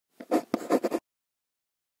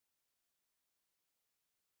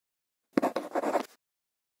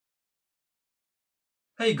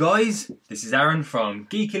Hey guys, this is Aaron from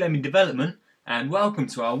Geeky Development and welcome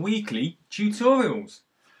to our weekly tutorials.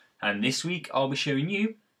 And this week I'll be showing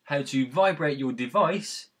you how to vibrate your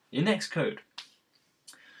device in XCode.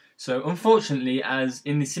 So unfortunately, as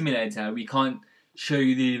in the simulator, we can't show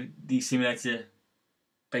you the simulator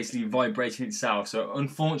basically vibrating itself. So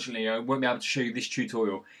unfortunately I won't be able to show you this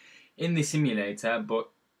tutorial in the simulator,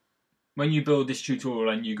 but when you build this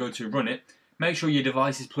tutorial and you go to run it, make sure your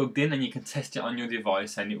device is plugged in and you can test it on your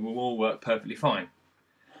device and it will all work perfectly fine.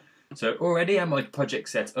 So already I have my project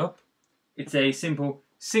set up. It's a simple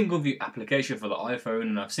single view application for the iPhone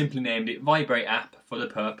and I've simply named it Vibrate app for the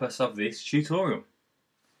purpose of this tutorial.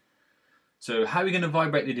 So how we're going to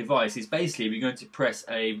vibrate the device is basically we're going to press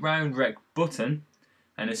a round rec button,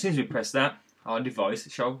 and as soon as we press that, our device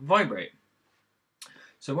shall vibrate.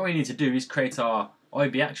 So what we need to do is create our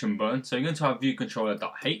IB action button. So we're going to our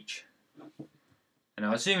viewcontroller.h. And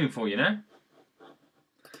I'll zoom in for you now.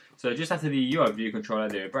 So just after the UI view controller,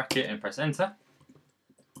 do a bracket and press enter.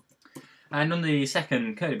 And on the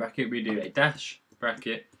second curly bracket, we do a dash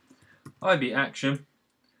bracket IB action,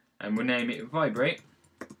 and we'll name it Vibrate.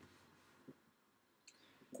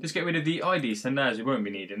 Just get rid of the ID sender as we won't be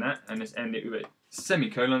needing that, and just end it with a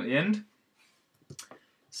semicolon at the end.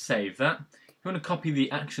 Save that. You want to copy the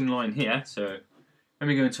action line here, so when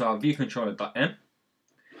we go into our viewcontroller.m,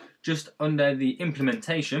 just under the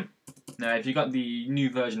implementation. Now if you've got the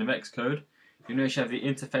new version of Xcode, you'll notice you have the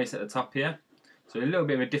interface at the top here. So a little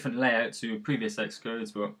bit of a different layout to previous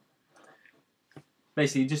Xcodes, but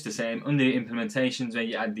basically just the same. Under the implementations where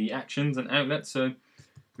you add the actions and outlets, so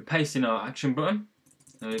we paste in our action button.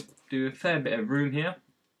 So do a fair bit of room here.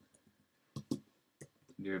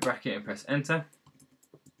 Do a bracket and press enter.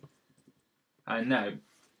 And now,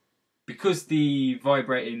 because the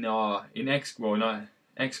vibrate in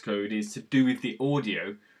Xcode is to do with the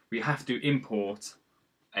audio, we have to import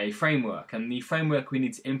a framework, and the framework we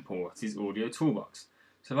need to import is Audio Toolbox.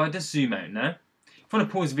 So if I just zoom out now, if I want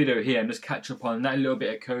to pause the video here and just catch up on that little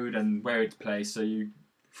bit of code and where it's placed so you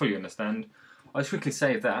fully understand, I'll just quickly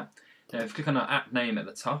save that. Now if you click on our app name at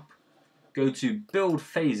the top, go to build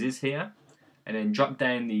phases here, and then drop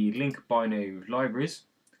down the link binary libraries,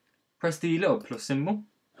 press the little plus symbol,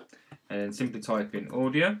 and then simply type in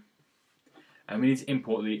audio. And we need to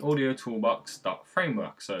import the audio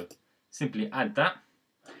toolbox.framework. So simply add that.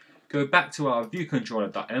 Go back to our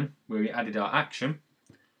viewcontroller.m where we added our action,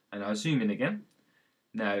 and I'll zoom in again.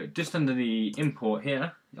 Now just under the import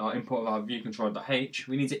here, our import of our viewcontroller.h,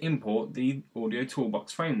 we need to import the audio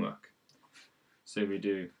toolbox framework. So we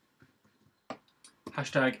do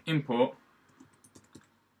hashtag import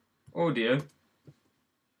audio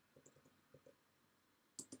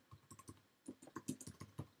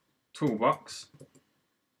toolbox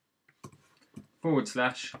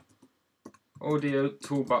 / audio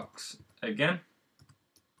toolbox again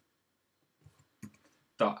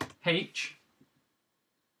 .h,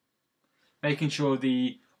 making sure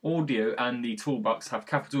the audio and the toolbox have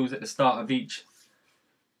capitals at the start of each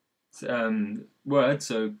word.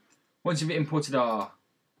 So once you've imported our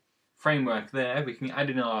framework there, we can add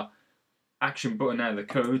in our action button out of the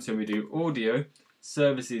code. So we do audio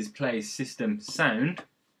services play system sound.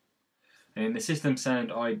 And in the system sound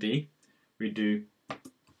ID, we do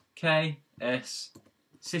KS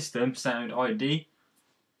system sound ID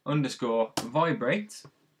underscore vibrate,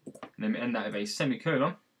 and then we end that with a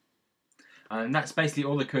semicolon. And that's basically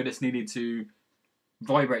all the code that's needed to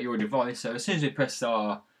vibrate your device. So as soon as we press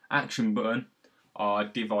our action button, our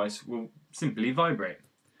device will simply vibrate.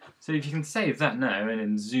 So if you can save that now and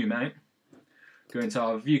then zoom out, go into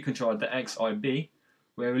our viewcontroller.xib,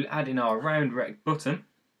 where we'll add in our round rec button.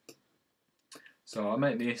 So I'll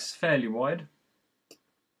make this fairly wide.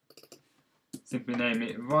 Simply name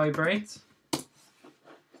it Vibrate.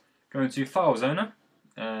 Go into Files Owner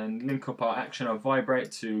and link up our action of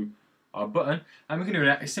Vibrate to our button. And we can do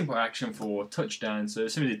a simple action for touchdown. So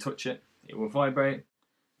as soon as you touch it, it will vibrate.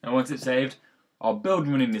 And once it's saved, I'll build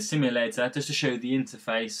one in the simulator just to show the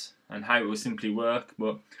interface and how it will simply work.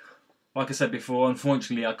 But like I said before,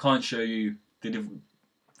 unfortunately I can't show you the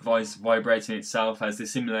device vibrating itself, as the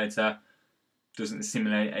simulator doesn't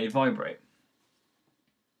simulate a vibrate.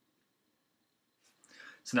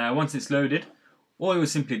 So now once it's loaded, all you'll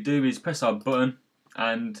simply do is press our button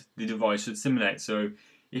and the device should simulate. So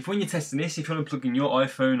if when you're testing this, if you want to plug in your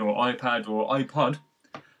iPhone or iPad or iPod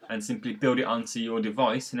and simply build it onto your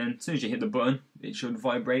device, and then as soon as you hit the button, it should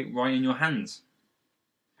vibrate right in your hands.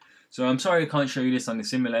 So I'm sorry I can't show you this on the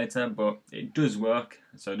simulator, but it does work.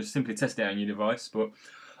 So just simply test it out on your device. But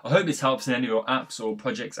I hope this helps in any of your apps or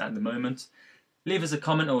projects at the moment. Leave us a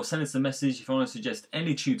comment or send us a message if you want to suggest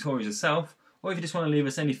any tutorials yourself, or if you just want to leave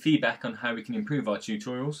us any feedback on how we can improve our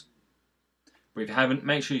tutorials. But if you haven't,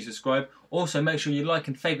 make sure you subscribe. Also, make sure you like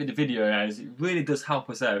and favourite the video, as it really does help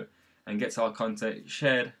us out and gets our content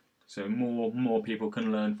shared so more people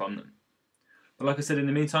can learn from them. But like I said, in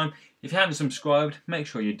the meantime, if you haven't subscribed, make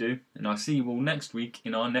sure you do, and I'll see you all next week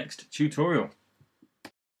in our next tutorial.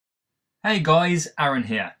 Hey guys, Aaron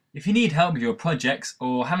here. If you need help with your projects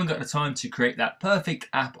or haven't got the time to create that perfect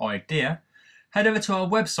app idea, head over to our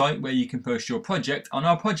website where you can post your project on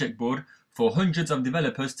our project board for hundreds of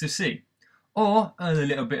developers to see, or earn a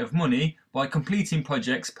little bit of money by completing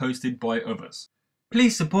projects posted by others.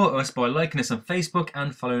 Please support us by liking us on Facebook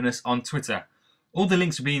and following us on Twitter. All the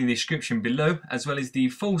links will be in the description below, as well as the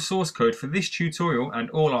full source code for this tutorial and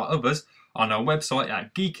all our others on our website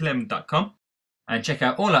at geekylemon.com. And check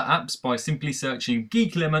out all our apps by simply searching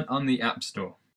Geeky Lemon on the App Store.